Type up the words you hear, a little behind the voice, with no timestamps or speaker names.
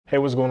Hey,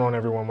 what's going on,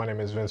 everyone? My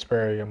name is Vince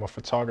Perry. I'm a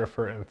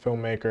photographer and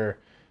filmmaker.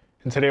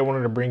 And today I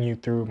wanted to bring you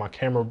through my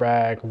camera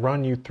bag,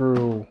 run you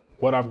through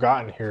what I've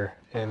gotten here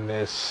in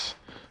this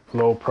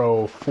Low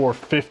Pro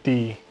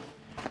 450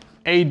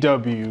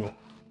 AW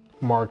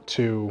Mark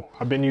II.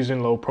 I've been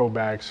using Low Pro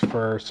bags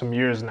for some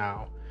years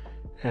now.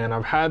 And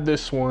I've had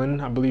this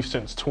one, I believe,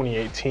 since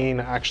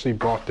 2018. I actually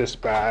bought this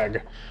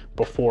bag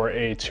before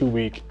a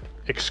 2-week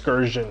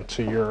excursion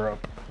to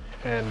Europe.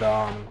 And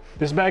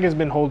this bag has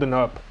been holding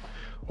up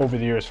over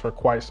the years for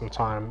quite some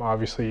time.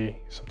 Obviously,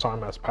 some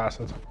time has passed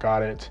since I've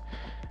got it.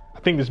 I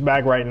think this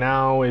bag right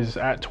now is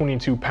at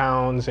 22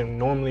 pounds, and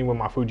normally when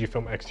my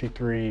Fujifilm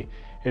X-T3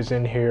 is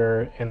in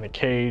here in the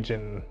cage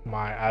and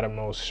my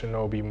Atomos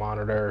Shinobi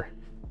monitor,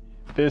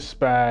 this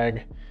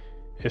bag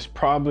is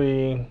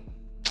probably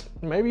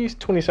maybe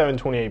 27,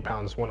 28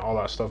 pounds when all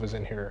that stuff is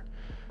in here.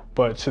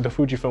 But so the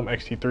Fujifilm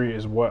X-T3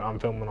 is what I'm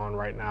filming on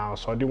right now.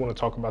 So I do want to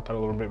talk about that a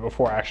little bit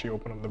before I actually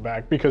open up the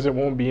bag, because it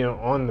won't be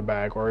on the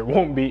bag, or it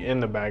won't be in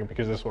the bag,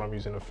 because that's what I'm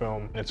using to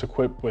film. It's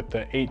equipped with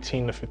the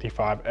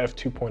 18-55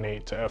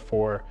 f2.8 to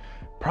f4,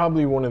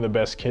 probably one of the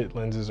best kit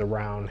lenses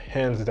around,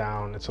 hands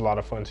down. It's a lot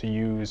of fun to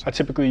use. I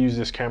typically use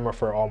this camera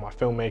for all my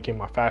filmmaking,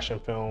 my fashion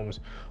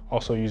films,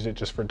 also use it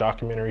just for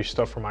documentary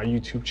stuff for my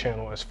YouTube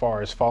channel, as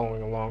far as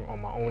following along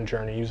on my own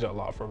journey. Use it a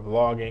lot for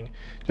vlogging,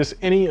 just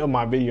any of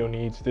my video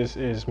needs. This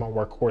is my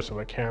workhorse of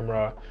a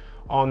camera.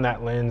 On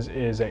that lens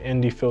is an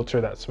ND filter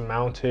that's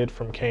mounted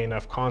from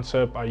K&F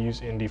Concept. I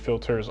use ND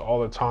filters all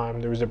the time.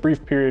 There was a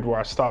brief period where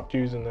I stopped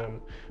using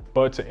them,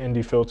 but the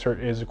ND filter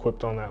is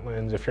equipped on that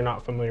lens. If you're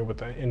not familiar with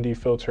the ND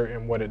filter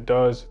and what it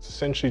does, it's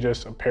essentially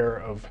just a pair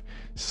of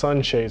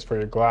sunshades for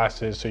your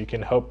glasses, so you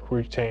can help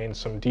retain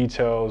some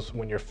details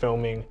when you're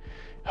filming,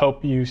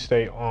 help you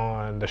stay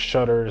on the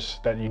shutters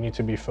that you need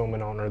to be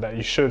filming on, or that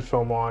you should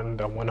film on,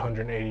 the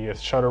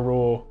 180th shutter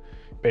rule,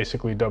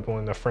 basically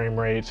doubling the frame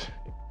rate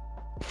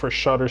for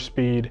shutter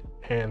speed.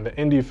 And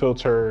the ND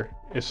filter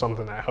is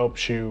something that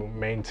helps you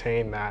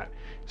maintain that,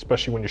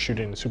 especially when you're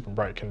shooting in super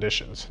bright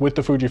conditions. With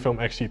the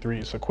Fujifilm X-T3,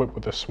 it's equipped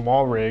with a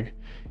small rig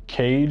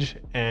cage,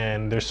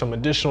 and there's some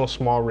additional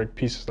small rig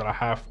pieces that I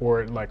have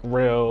for it, like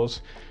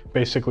rails,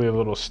 basically a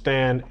little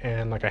stand,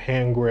 and like a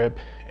hand grip.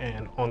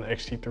 And on the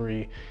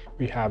X-T3,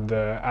 we have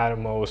the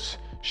Atomos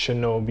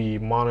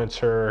Shinobi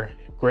monitor.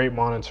 Great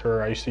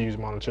monitor. I used to use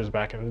monitors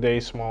back in the day,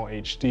 small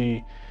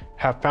HD.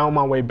 Have found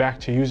my way back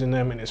to using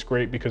them, and it's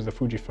great because the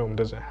Fujifilm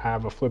doesn't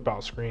have a flip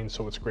out screen,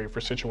 so it's great for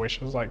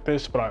situations like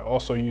this. But I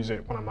also use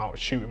it when I'm out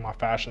shooting my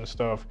fashion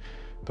stuff,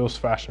 those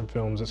fashion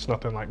films. It's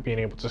nothing like being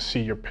able to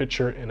see your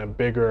picture in a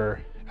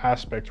bigger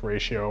aspect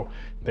ratio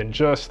than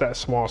just that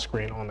small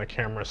screen on the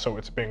camera. So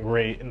it's been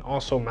great. And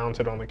also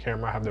mounted on the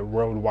camera, I have the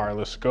Rode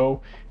Wireless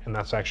Go, and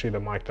that's actually the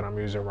mic that I'm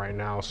using right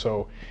now.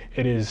 So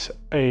it is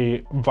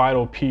a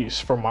vital piece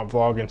for my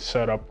vlogging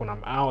setup when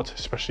I'm out,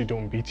 especially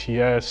doing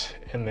BTS.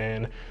 And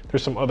then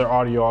there's some other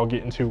audio I'll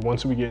get into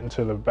once we get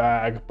into the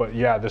bag. But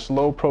yeah, this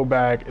Low Pro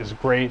bag is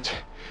great.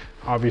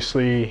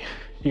 Obviously,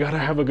 you gotta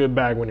have a good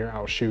bag when you're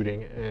out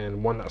shooting,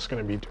 and one that's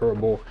gonna be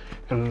durable.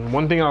 And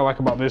one thing I like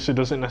about this, it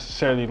doesn't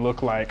necessarily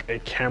look like a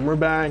camera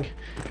bag.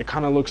 It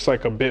kind of looks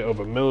like a bit of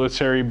a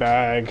military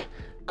bag,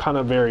 kind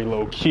of very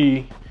low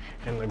key.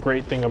 And the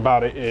great thing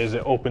about it is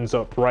it opens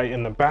up right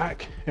in the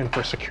back, and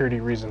for security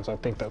reasons, I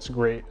think that's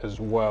great as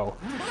well.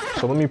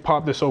 So let me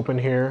pop this open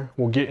here.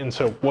 We'll get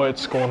into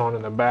what's going on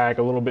in the bag,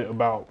 a little bit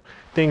about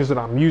things that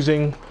I'm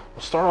using.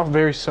 We'll start off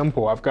very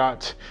simple. I've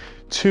got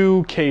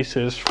 2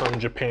 cases from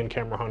Japan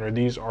Camera Hunter.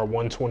 These are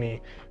 120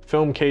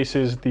 film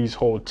cases. These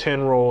hold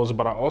 10 rolls,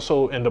 but I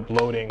also end up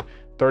loading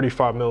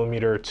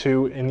 35mm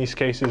too in these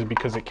cases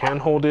because it can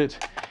hold it.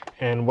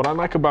 And what I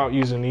like about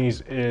using these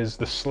is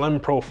the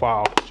slim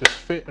profile, just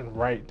fitting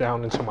right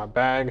down into my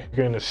bag.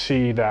 You're gonna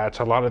see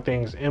that a lot of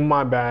things in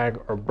my bag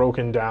are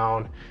broken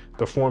down.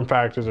 The form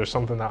factors are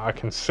something that I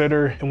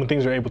consider, and when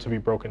things are able to be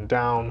broken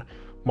down,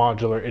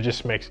 modular, it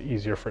just makes it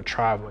easier for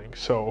traveling.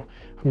 So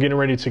I'm getting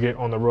ready to get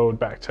on the road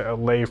back to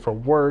LA for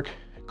work,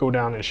 go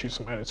down and shoot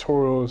some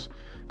editorials,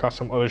 got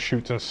some other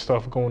shoots and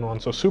stuff going on.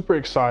 So super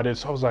excited.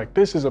 So I was like,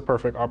 this is a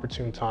perfect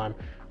opportune time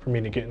for me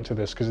to get into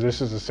this, because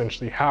this is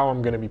essentially how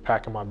I'm going to be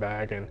packing my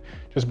bag, and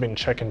just been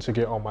checking to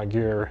get all my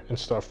gear and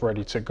stuff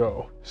ready to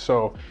go.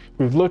 So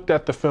we've looked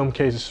at the film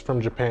cases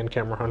from Japan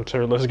Camera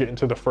Hunter. Let's get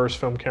into the first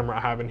film camera I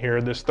have in here,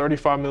 this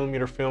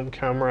 35mm film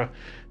camera,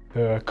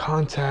 the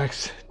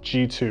Contax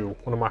G2,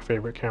 one of my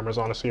favorite cameras,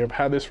 honestly. I've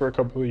had this for a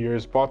couple of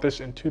years, bought this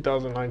in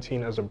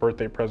 2019 as a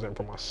birthday present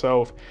for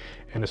myself,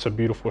 and it's a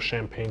beautiful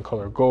champagne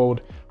color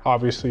gold.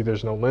 Obviously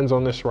there's no lens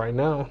on this right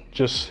now,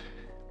 just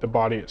the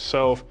body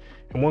itself.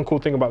 And one cool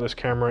thing about this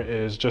camera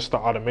is just the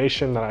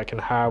automation that I can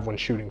have when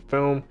shooting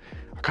film.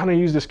 I kind of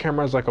use this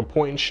camera as like a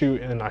point and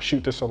shoot, and then I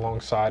shoot this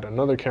alongside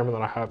another camera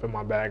that I have in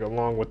my bag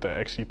along with the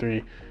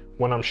X-T3.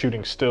 When I'm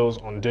shooting stills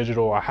on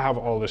digital, I have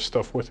all this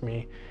stuff with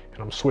me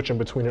and I'm switching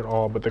between it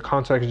all. But the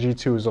Contax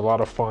G2 is a lot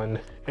of fun,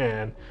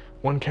 and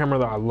one camera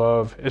that I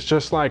love. It's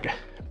just like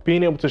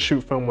being able to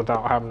shoot film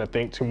without having to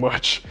think too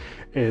much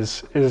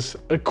is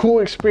a cool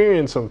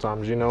experience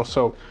sometimes, you know?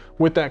 So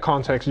with that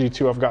Contax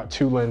G2, I've got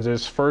two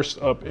lenses.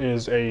 First up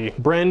is a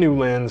brand new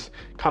lens,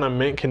 kind of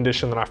mint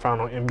condition that I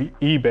found on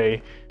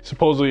eBay.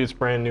 Supposedly it's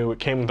brand new. It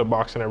came with the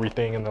box and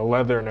everything, and the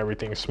leather and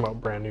everything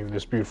smelled brand new,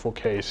 this beautiful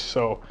case.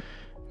 So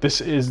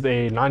this is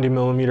a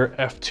 90mm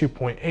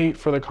f2.8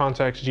 for the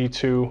Contax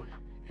G2,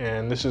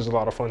 and this is a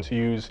lot of fun to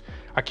use.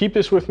 I keep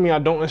this with me. I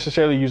don't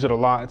necessarily use it a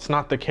lot. It's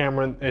not the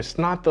camera, it's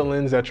not the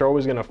lens that you're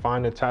always gonna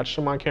find attached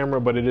to my camera,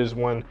 but it is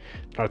one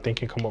that I think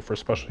can come up for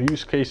special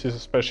use cases,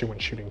 especially when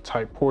shooting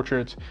tight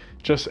portraits,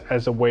 just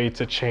as a way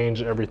to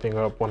change everything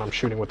up when I'm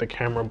shooting with the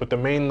camera. But the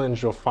main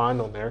lens you'll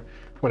find on there,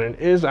 when it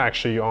is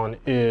actually on,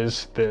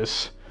 is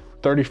this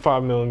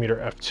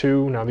 35mm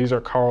f2. Now these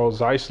are Carl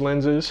Zeiss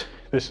lenses.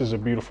 This is a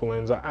beautiful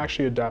lens. I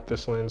actually adapt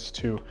this lens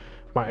to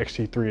my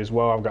X-T3 as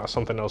well. I've got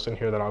something else in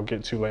here that I'll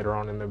get to later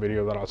on in the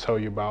video that I'll tell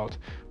you about.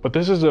 But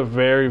this is a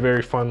very,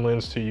 very fun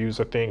lens to use.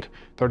 I think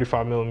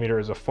 35mm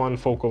is a fun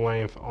focal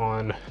length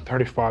on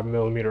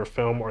 35mm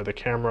film, or the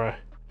camera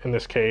in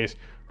this case,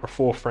 or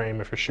full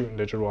frame if you're shooting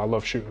digital. I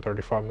love shooting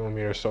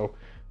 35mm, so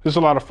this is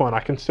a lot of fun.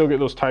 I can still get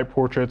those tight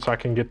portraits. I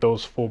can get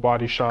those full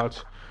body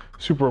shots.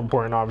 Super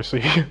important,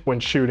 obviously, when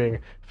shooting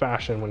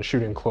fashion, when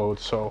shooting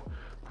clothes. So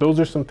those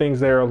are some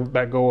things there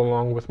that go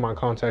along with my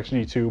Contax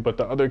G2, but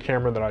the other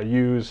camera that I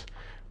use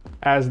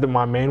as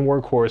my main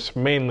workhorse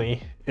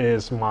mainly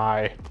is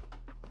my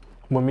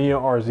Mamiya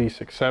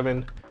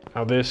RZ67.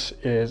 Now this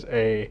is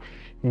a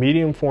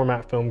medium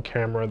format film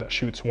camera that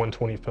shoots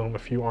 120 film.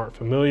 If you aren't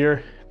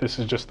familiar, this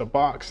is just the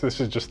box, this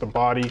is just the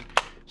body.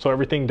 So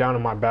everything down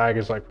in my bag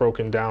is like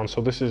broken down. So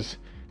this is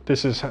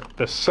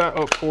the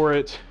setup for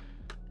it.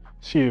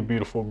 See the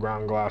beautiful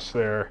ground glass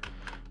there.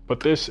 But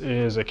this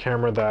is a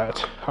camera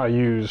that I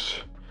use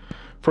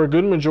for a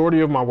good majority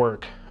of my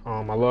work.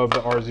 I love the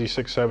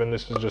RZ67.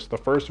 This is just the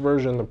first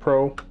version, the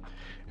Pro.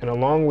 And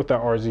along with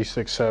that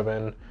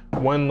RZ67,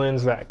 one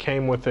lens that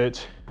came with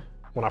it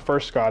when I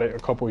first got it a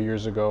couple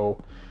years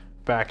ago,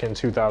 back in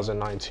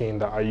 2019,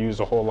 that I use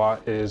a whole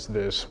lot is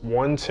this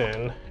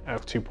 110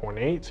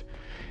 f2.8.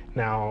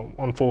 Now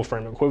on full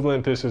frame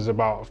equivalent, this is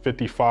about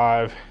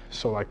 55,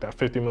 so like that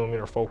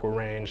 50mm focal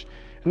range.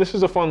 And this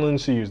is a fun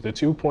lens to use. The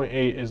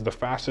 2.8 is the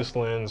fastest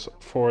lens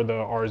for the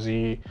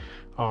RZ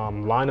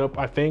lineup,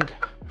 I think,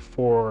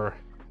 for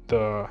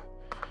the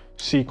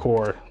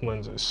C-Core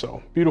lenses.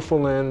 So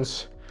beautiful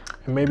lens.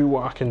 And maybe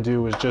what I can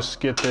do is just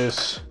get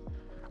this,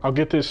 I'll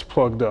get this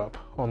plugged up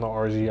on the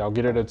RZ. I'll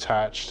get it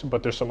attached,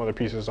 but there's some other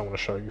pieces I want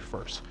to show you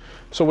first.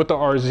 So with the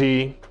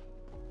RZ,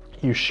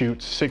 you shoot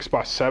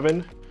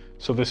 6x7.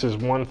 So this is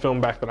one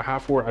film back that I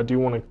have for it. I do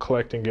want to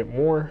collect and get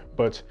more,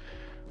 but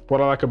what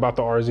I like about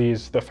the RZ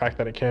is the fact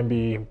that it can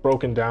be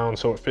broken down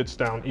so it fits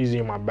down easy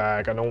in my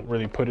bag. I don't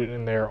really put it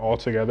in there all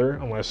together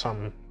unless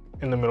I'm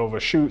in the middle of a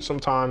shoot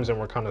sometimes and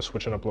we're kind of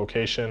switching up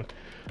location.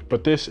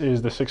 But this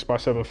is the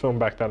 6x7 film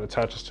back that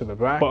attaches to the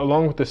back. But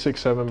along with the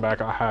 6.7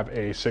 back, I have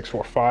a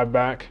 6.45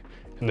 back,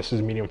 and this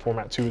is medium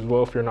format too as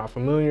well. If you're not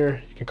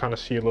familiar, you can kind of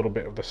see a little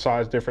bit of the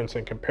size difference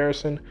in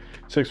comparison.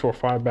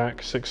 6.45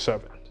 back,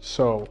 6.7.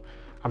 So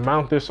I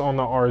mount this on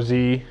the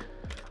RZ.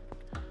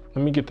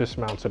 Let me get this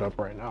mounted up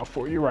right now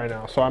for you right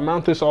now. So I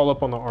mount this all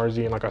up on the RZ,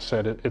 and like I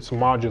said, it's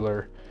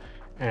modular.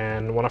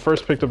 And when I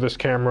first picked up this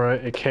camera,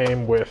 it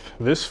came with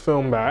this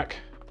film back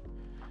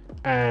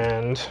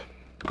and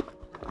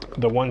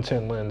the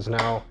 110 lens.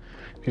 Now,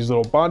 these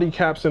little body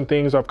caps and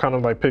things I've kind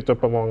of like picked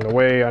up along the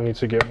way. I need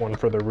to get one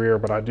for the rear,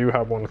 but I do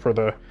have one for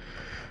the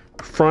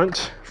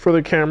front for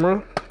the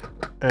camera.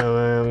 And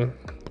then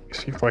let me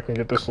see if I can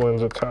get this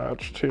lens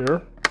attached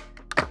here.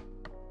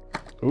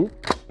 Oop.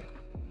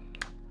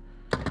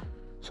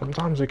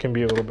 Sometimes it can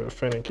be a little bit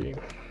finicky.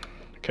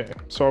 Okay,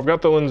 so I've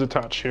got the lens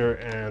attached here,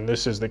 and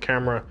this is the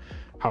camera,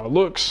 how it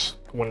looks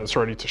when it's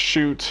ready to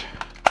shoot.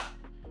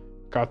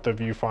 Got the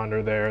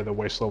viewfinder there, the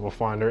waist level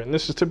finder, and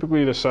this is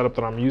typically the setup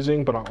that I'm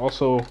using, but I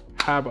also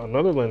have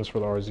another lens for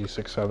the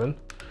RZ67.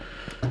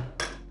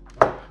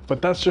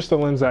 But that's just the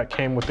lens that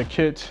came with the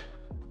kit,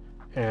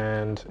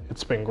 and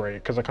it's been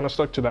great because I kind of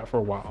stuck to that for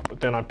a while. But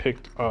then I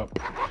picked up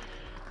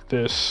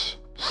this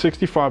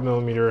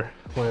 65mm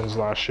lens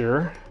last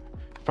year.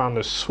 Found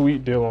a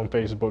sweet deal on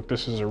Facebook.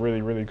 This is a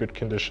really, really good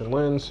condition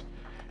lens.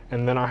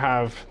 And then I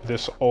have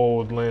this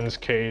old lens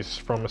case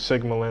from a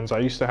Sigma lens I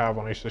used to have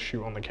when I used to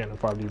shoot on the Canon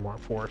 5D Mark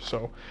IV.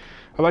 So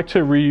I like to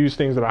reuse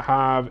things that I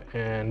have,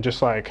 and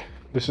just like,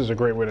 this is a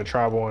great way to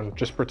travel and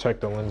just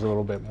protect the lens a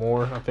little bit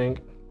more, I think.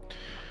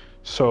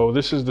 So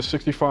this is the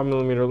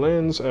 65mm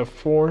lens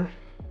f4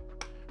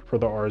 for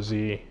the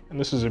RZ. And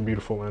this is a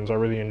beautiful lens. I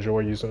really enjoy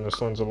using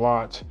this lens a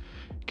lot.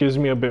 Gives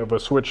me a bit of a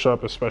switch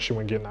up, especially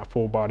when getting that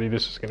full body.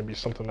 This is going to be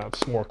something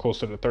that's more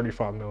closer to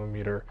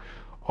 35mm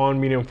on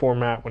medium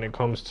format when it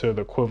comes to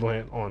the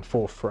equivalent on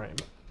full frame.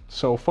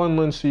 So fun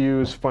lens to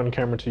use, fun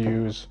camera to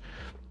use.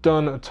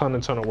 Done a ton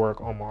of work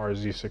on my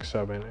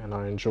RZ67, and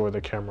I enjoy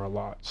the camera a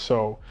lot.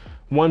 So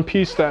one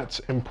piece that's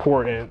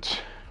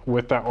important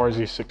with that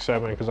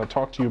RZ67, because I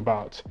talked to you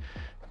about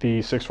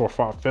the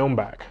 645 film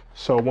back.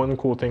 So one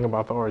cool thing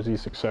about the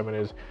RZ67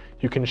 is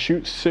You can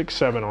shoot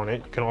 6.7 on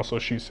it. You can also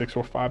shoot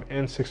 6.45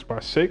 and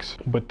 6x6,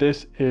 but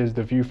this is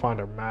the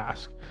viewfinder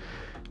mask.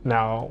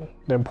 Now,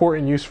 the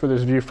important use for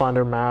this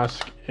viewfinder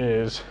mask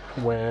is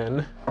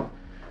when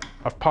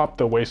I've popped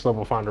the waist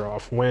level finder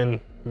off,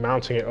 when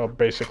mounting it up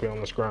basically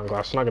on this ground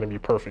glass. It's not going to be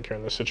perfect here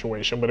in this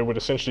situation, but it would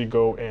essentially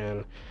go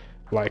in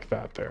like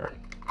that there.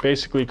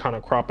 Basically kind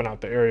of cropping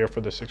out the area for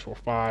the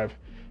 6.45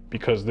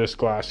 because this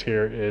glass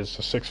here is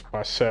a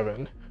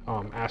 6x7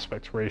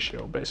 aspect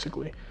ratio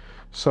basically.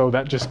 So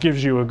that just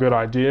gives you a good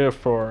idea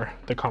for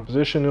the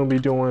composition you'll be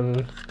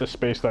doing, the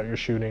space that you're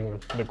shooting,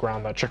 the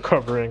ground that you're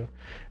covering,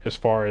 as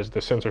far as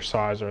the sensor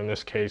size, or in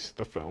this case,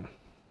 the film.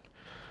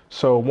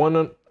 So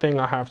one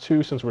thing I have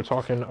too, since we're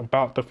talking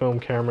about the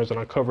film cameras, and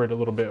I covered a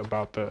little bit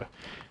about the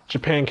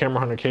Japan Camera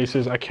Hunter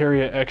cases, I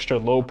carry an extra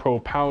low pro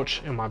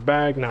pouch in my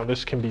bag. Now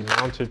this can be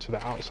mounted to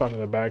the outside of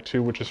the bag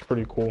too, which is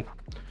pretty cool.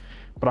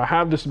 But I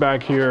have this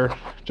bag here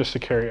just to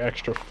carry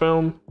extra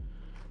film.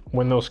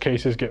 When those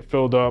cases get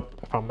filled up,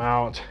 if I'm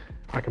out,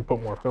 I can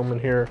put more film in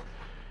here.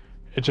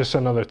 It's just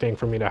another thing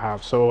for me to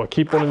have. So I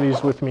keep one of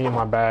these with me in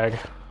my bag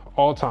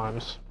all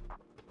times.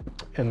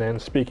 And then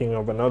speaking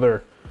of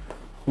another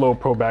low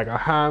pro bag I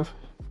have,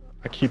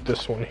 I keep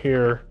this one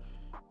here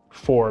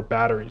for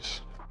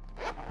batteries.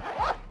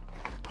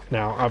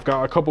 Now I've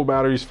got a couple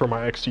batteries for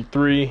my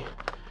X-T3.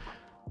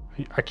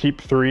 I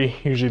keep 3,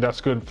 usually that's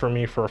good for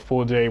me for a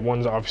full day.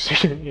 One's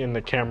obviously in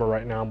the camera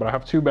right now, but I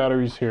have 2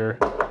 batteries here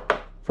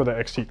for the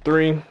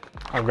X-T3.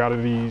 I've got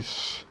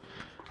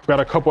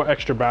a couple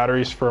extra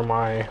batteries for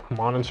my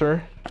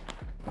monitor,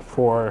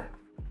 for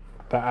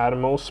the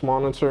Atomos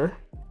monitor.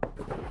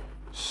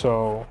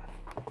 So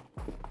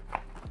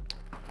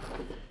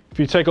if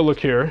you take a look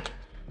here,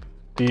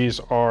 these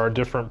are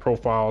different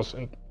profiles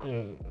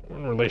in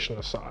relation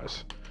to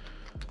size.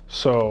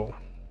 So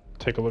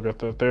take a look at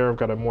that there. I've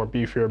got a more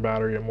beefier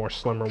battery, a more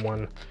slimmer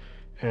one.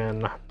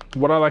 And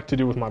what I like to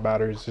do with my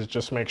batteries is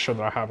just make sure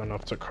that I have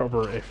enough to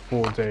cover a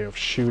full day of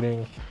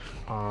shooting.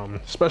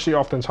 Especially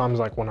oftentimes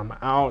like when I'm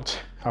out,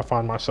 I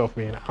find myself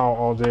being out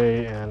all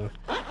day, and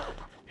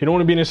you don't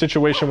want to be in a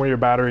situation where your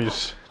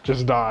batteries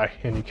just die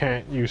and you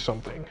can't use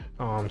something.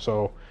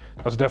 So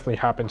that's definitely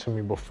happened to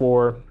me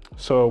before.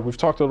 So we've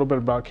talked a little bit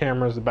about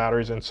cameras, the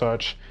batteries and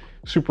such.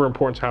 Super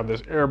important to have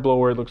this air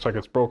blower. It looks like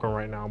it's broken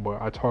right now,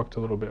 but I talked a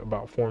little bit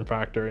about form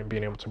factor and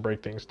being able to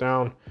break things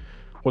down.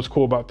 What's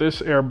cool about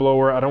this air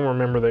blower, I don't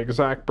remember the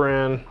exact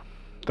brand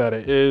that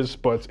it is,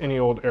 but any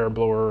old air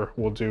blower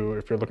will do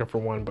if you're looking for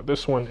one. But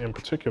this one in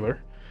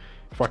particular,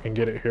 if I can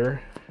get it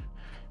here,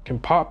 can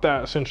pop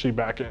that essentially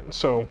back in.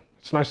 So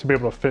it's nice to be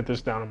able to fit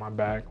this down in my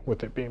bag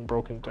with it being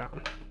broken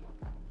down.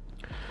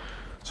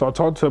 So I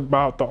talked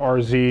about the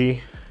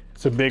RZ.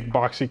 It's a big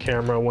boxy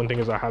camera. One thing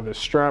is I have this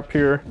strap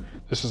here.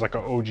 This is like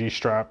an OG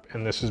strap,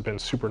 and this has been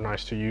super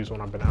nice to use when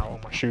I've been out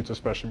on my shoots,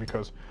 especially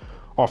because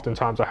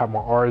oftentimes I have my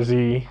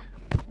RZ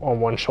on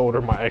one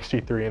shoulder, my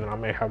X-T3, and then I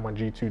may have my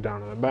G2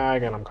 down in the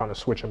bag, and I'm kind of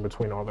switching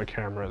between all the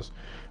cameras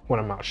when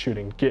I'm out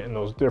shooting, getting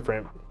those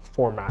different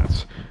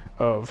formats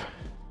of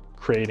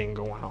creating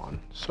going on.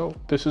 So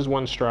this is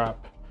one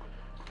strap,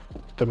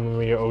 the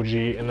Mamiya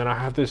OG, and then I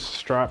have this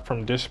strap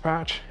from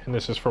Dispatch, and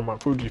this is from my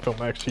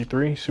Fujifilm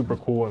X-T3. Super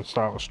cool and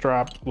stylish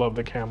strap. Love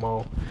the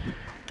camo.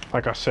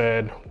 Like I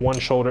said, one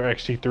shoulder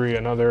X-T3,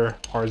 another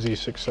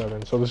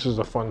RZ67. So this is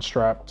a fun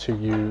strap to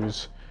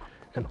use.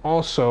 And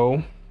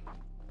also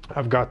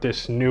I've got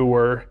this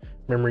newer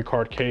memory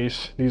card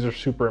case. These are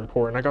super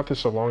important. I got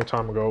this a long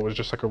time ago. It was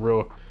just like a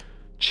real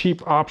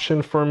cheap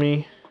option for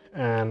me,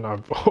 and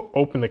I've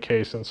opened the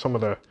case and some of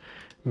the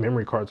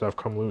memory cards have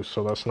come loose,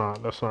 so that's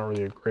not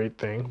really a great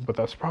thing, but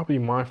that's probably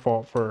my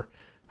fault for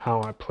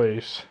how I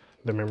place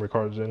the memory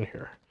cards in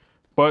here.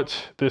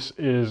 But this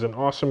is an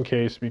awesome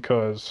case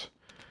because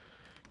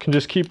you can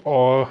just keep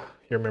all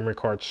your memory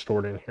cards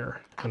stored in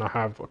here, and I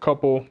have a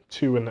couple,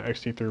 2 in the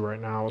X-T3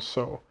 right now,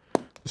 so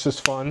this is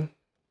fun.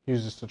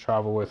 Use this to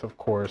travel with, of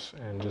course,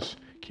 and just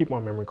keep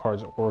my memory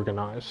cards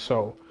organized.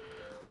 So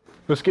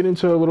let's get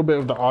into a little bit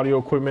of the audio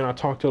equipment. I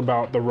talked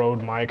about the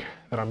Rode mic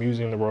that I'm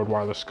using, the Rode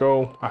Wireless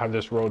Go. I have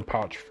this Rode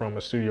pouch from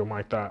a studio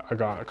mic that I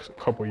got a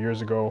couple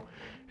years ago.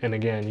 And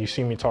again, you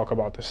see me talk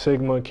about the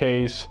Sigma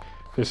case.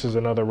 This is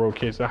another Rode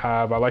case I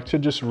have. I like to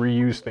just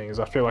reuse things.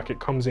 I feel like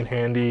it comes in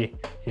handy,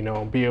 you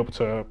know, be able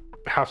to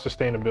have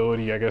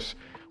sustainability, I guess,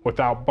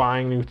 without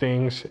buying new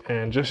things,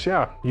 and just,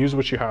 yeah, use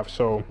what you have.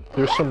 So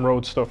there's some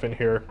Rode stuff in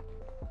here.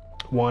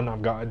 One,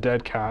 I've got a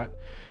dead cat,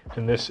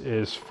 and this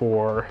is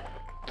for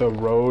the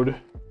Rode,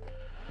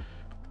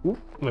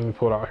 let me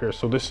pull it out here.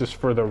 So this is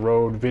for the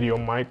Rode Video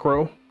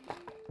Micro,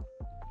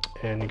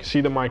 and you can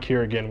see the mic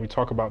here. Again, we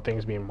talk about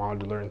things being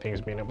modular and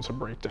things being able to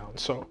break down.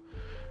 So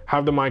I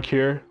have the mic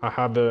here. I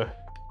have the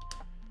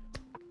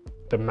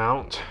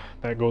mount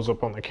that goes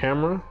up on the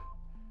camera,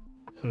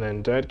 and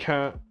then dead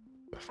cat.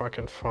 If I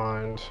can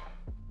find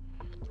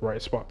the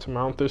right spot to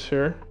mount this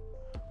here.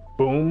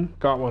 Boom,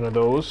 got one of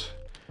those.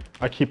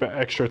 I keep an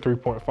extra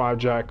 3.5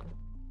 jack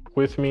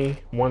with me.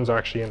 One's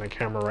actually in the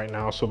camera right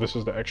now, so this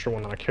is the extra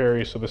one that I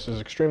carry. So this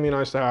is extremely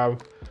nice to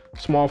have.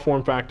 small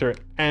form factor,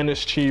 and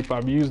it's cheap.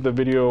 I've used the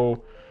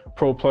Video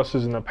Pro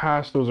Pluses in the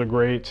past. Those are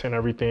great and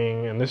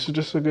everything. And this is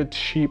just a good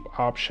cheap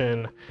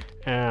option.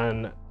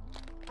 And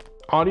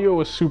audio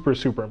is super,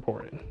 super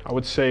important. I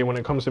would say when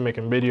it comes to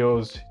making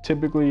videos,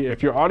 typically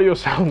if your audio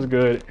sounds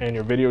good and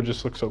your video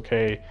just looks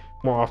okay,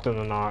 more often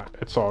than not,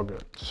 it's all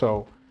good.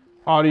 So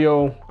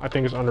audio, I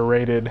think, is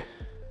underrated.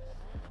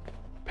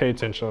 Pay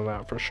attention to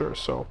that for sure.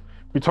 So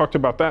we talked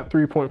about that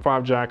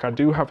 3.5 jack. I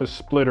do have a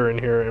splitter in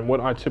here, and what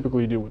I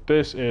typically do with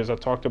this is I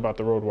talked about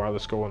the Rode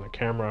Wireless Go on the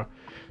camera.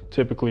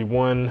 Typically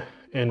one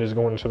end is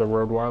going into the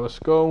Rode Wireless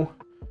Go,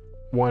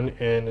 one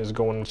end is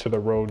going into the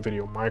Rode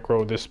Video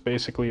Micro. This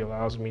basically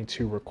allows me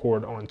to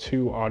record on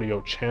 2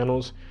 audio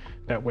channels.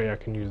 That way I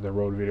can use the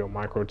Rode Video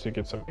Micro to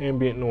get some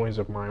ambient noise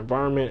of my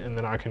environment, and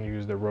then I can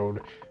use the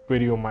Rode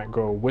Video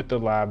Micro with the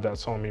lab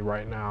that's on me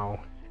right now.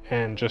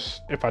 And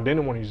just, if I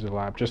didn't want to use the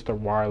lab, just the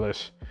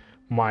wireless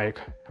mic,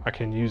 I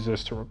can use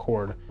this to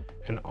record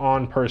an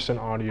on-person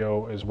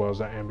audio as well as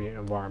that ambient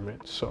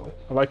environment. So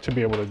I like to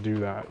be able to do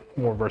that,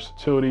 more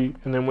versatility.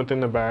 And then within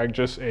the bag,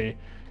 just a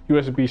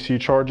USB-C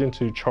charging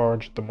to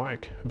charge the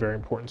mic. Very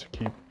important to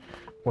keep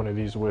one of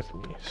these with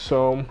me.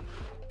 So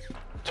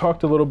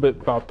talked a little bit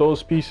about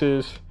those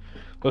pieces.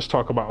 Let's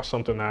talk about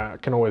something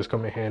that can always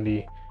come in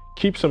handy.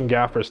 Keep some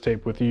gaffer's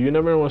tape with you. You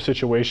never know a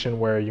situation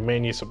where you may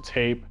need some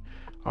tape.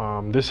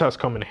 This has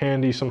come in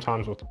handy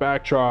sometimes with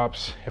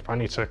backdrops. If I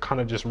need to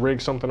kind of just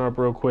rig something up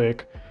real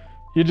quick,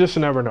 you just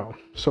never know.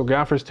 So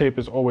gaffer's tape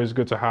is always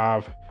good to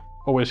have.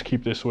 Always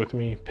keep this with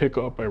me. Pick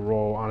up a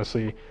roll.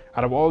 Honestly,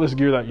 out of all this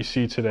gear that you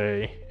see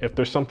today, if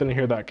there's something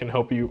here that can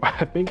help you,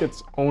 I think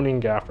it's owning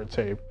gaffer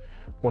tape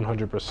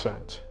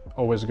 100%.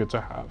 Always good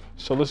to have.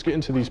 So let's get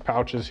into these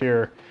pouches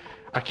here.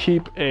 I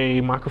keep a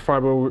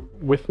microfiber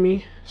with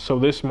me. So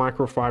this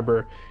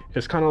microfiber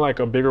is kind of like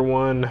a bigger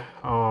one,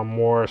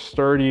 more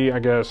sturdy, I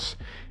guess.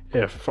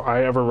 If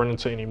I ever run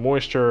into any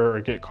moisture or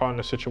get caught in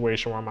a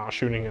situation where I'm out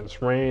shooting in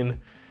this rain,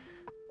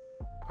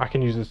 I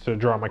can use this to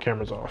dry my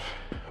cameras off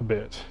a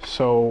bit.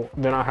 So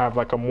then I have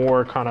like a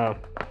more kind of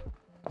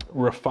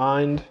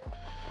refined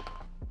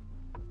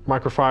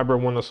microfiber,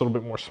 one that's a little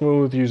bit more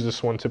smooth. Use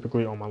this one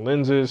typically on my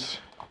lenses.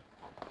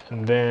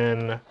 And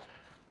then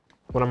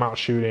when I'm out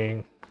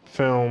shooting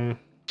film,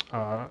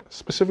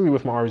 specifically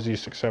with my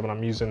RZ67,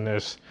 I'm using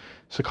this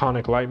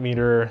Sekonic Light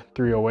Meter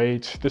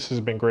 308. This has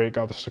been great.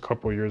 Got this a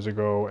couple years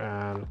ago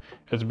and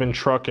it's been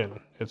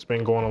trucking. It's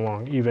been going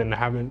along, even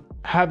having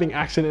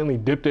accidentally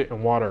dipped it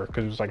in water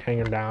because it was like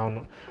hanging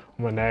down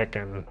on my neck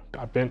and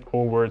I bent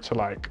over to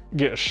like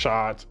get a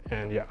shot,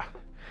 and yeah,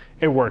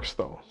 it works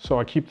though. So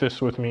I keep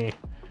this with me.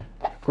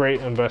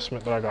 Great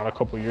investment that I got a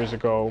couple years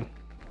ago.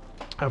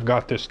 I've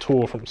got this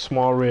tool from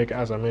Small Rig,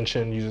 as I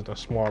mentioned, using the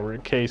Small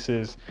Rig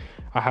cases.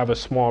 I have a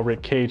Small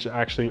Rig cage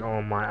actually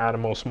on my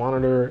Atomos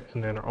monitor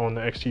and then on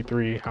the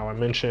X-T3, how I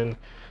mentioned.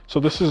 So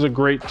this is a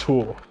great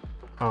tool.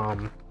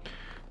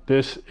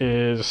 This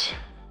is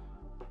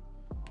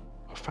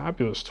a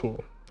fabulous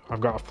tool. I've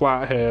got a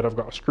flathead, I've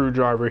got a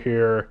screwdriver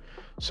here,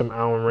 some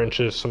Allen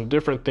wrenches, some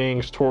different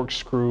things, torque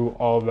screw,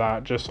 all of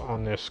that just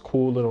on this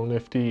cool little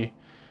nifty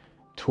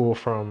tool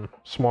from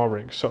Small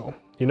Rig. So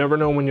you never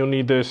know when you'll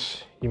need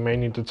this. You may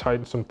need to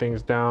tighten some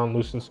things down,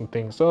 loosen some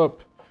things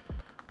up.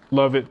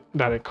 Love it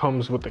that it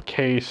comes with the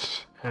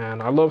case,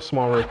 and I love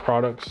Small Rig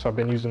products. I've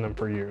been using them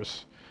for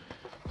years.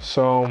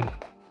 So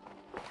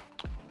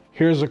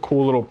here's a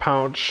cool little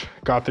pouch.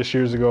 Got this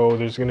years ago.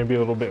 There's going to be a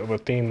little bit of a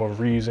theme of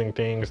reusing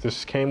things.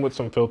 This came with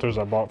some filters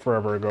I bought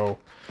forever ago,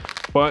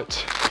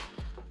 but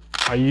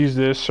I use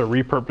this or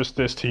repurposed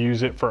this to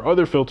use it for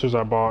other filters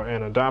I bought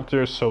and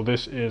adapters. So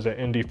this is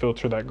an ND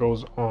filter that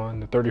goes on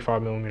the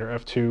 35mm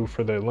f2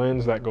 for the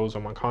lens that goes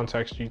on my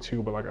Contax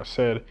G2. But like I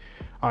said,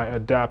 I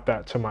adapt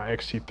that to my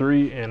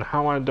X-T3, and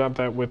how I adapt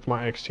that with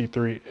my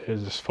X-T3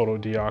 is this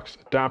Photodiox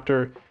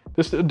adapter.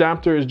 This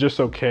adapter is just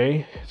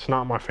okay. It's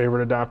not my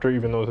favorite adapter,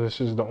 even though this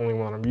is the only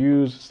one I've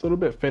used. It's a little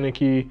bit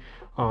finicky.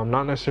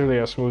 Not necessarily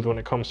as smooth when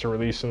it comes to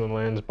releasing the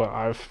lens, but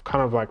I've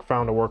kind of like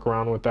found a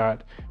workaround with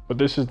that. But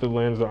this is the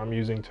lens that I'm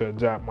using to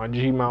adapt my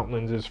G-mount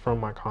lenses from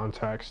my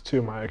Contax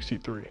to my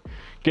X-T3.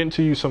 Getting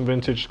to use some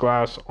vintage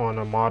glass on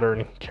a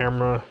modern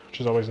camera, which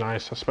is always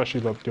nice.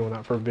 Especially love doing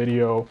that for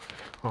video,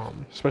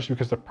 especially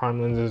because the prime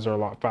lenses are a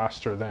lot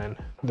faster than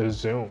the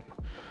zoom.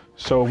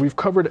 So we've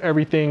covered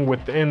everything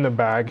within the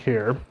bag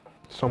here.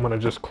 So I'm gonna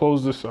just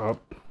close this up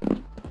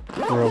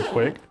real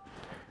quick.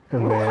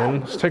 And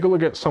then let's take a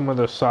look at some of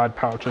the side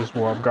pouches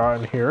what I've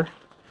got in here.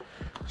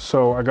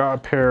 So I got a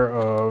pair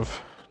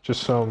of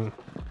just some,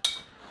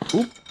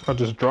 I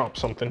just dropped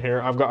something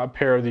here. I've got a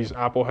pair of these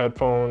Apple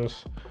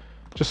headphones,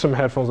 just some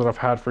headphones that I've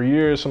had for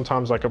years.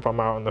 Sometimes like if I'm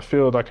out in the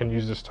field, I can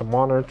use this to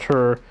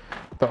monitor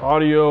the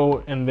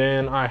audio. And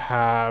then I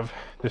have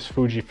this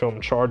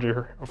Fujifilm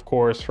charger, of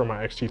course, for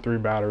my X-T3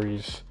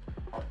 batteries,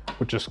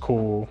 which is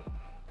cool.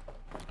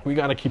 We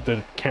gotta keep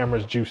the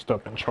cameras juiced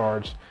up and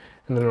charged.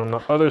 And then on the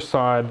other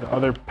side, the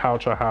other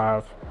pouch I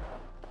have,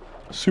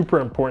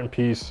 super important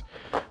piece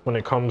when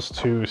it comes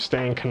to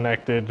staying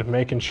connected,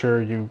 making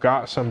sure you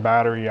got some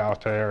battery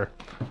out there.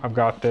 I've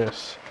got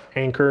this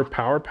Anchor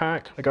power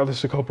pack. I got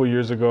this a couple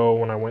years ago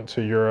when I went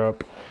to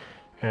Europe,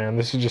 and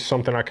this is just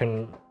something I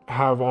can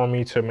have on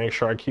me to make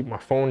sure I keep my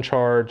phone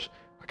charged.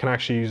 I can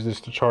actually use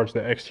this to charge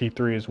the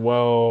X-T3 as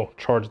well,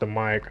 charge the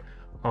mic.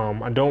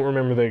 I don't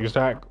remember the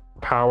exact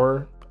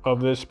power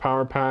of this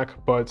power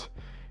pack, but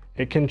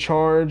it can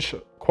charge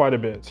quite a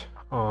bit.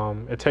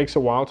 It takes a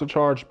while to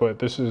charge, but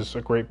this is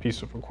a great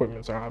piece of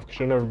equipment to have, because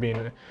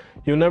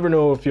you'll never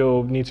know if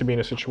you'll need to be in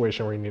a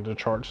situation where you need to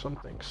charge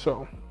something.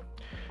 So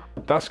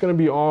that's gonna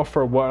be all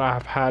for what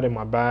I've had in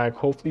my bag.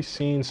 Hopefully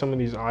seeing some of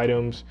these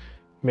items,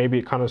 maybe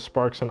it kind of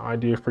sparks an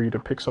idea for you to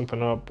pick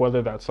something up,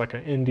 whether that's like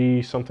an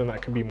indie, something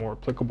that can be more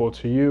applicable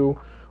to you,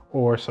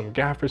 or some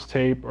gaffer's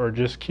tape, or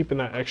just keeping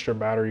that extra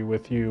battery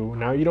with you.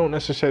 Now, you don't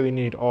necessarily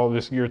need all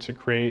this gear to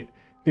create.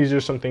 These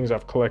are some things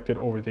I've collected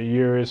over the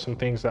years, some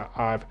things that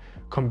I've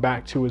come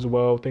back to as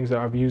well, things that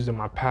I've used in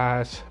my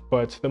past.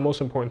 But the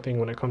most important thing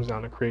when it comes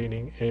down to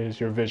creating is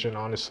your vision,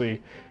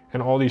 honestly.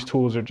 And all these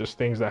tools are just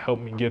things that help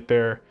me get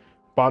there.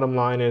 Bottom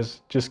line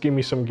is, just give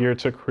me some gear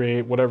to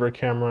create whatever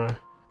camera,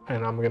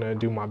 and I'm gonna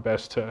do my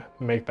best to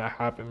make that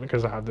happen,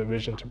 because I have the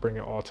vision to bring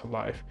it all to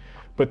life.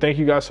 But thank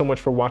you guys so much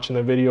for watching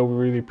the video. We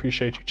really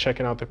appreciate you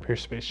checking out the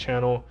Peerspace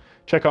channel.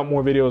 Check out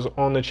more videos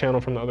on the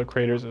channel from the other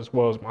creators as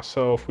well as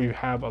myself. We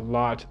have a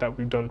lot that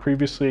we've done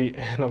previously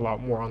and a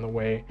lot more on the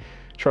way.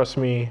 Trust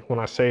me when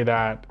I say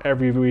that.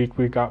 Every week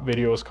we got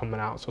videos coming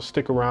out. So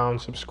stick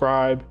around,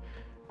 subscribe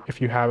if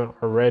you haven't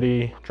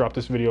already. Drop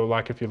this video a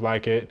like if you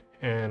like it,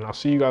 and I'll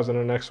see you guys in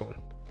the next one.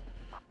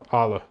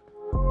 Holla.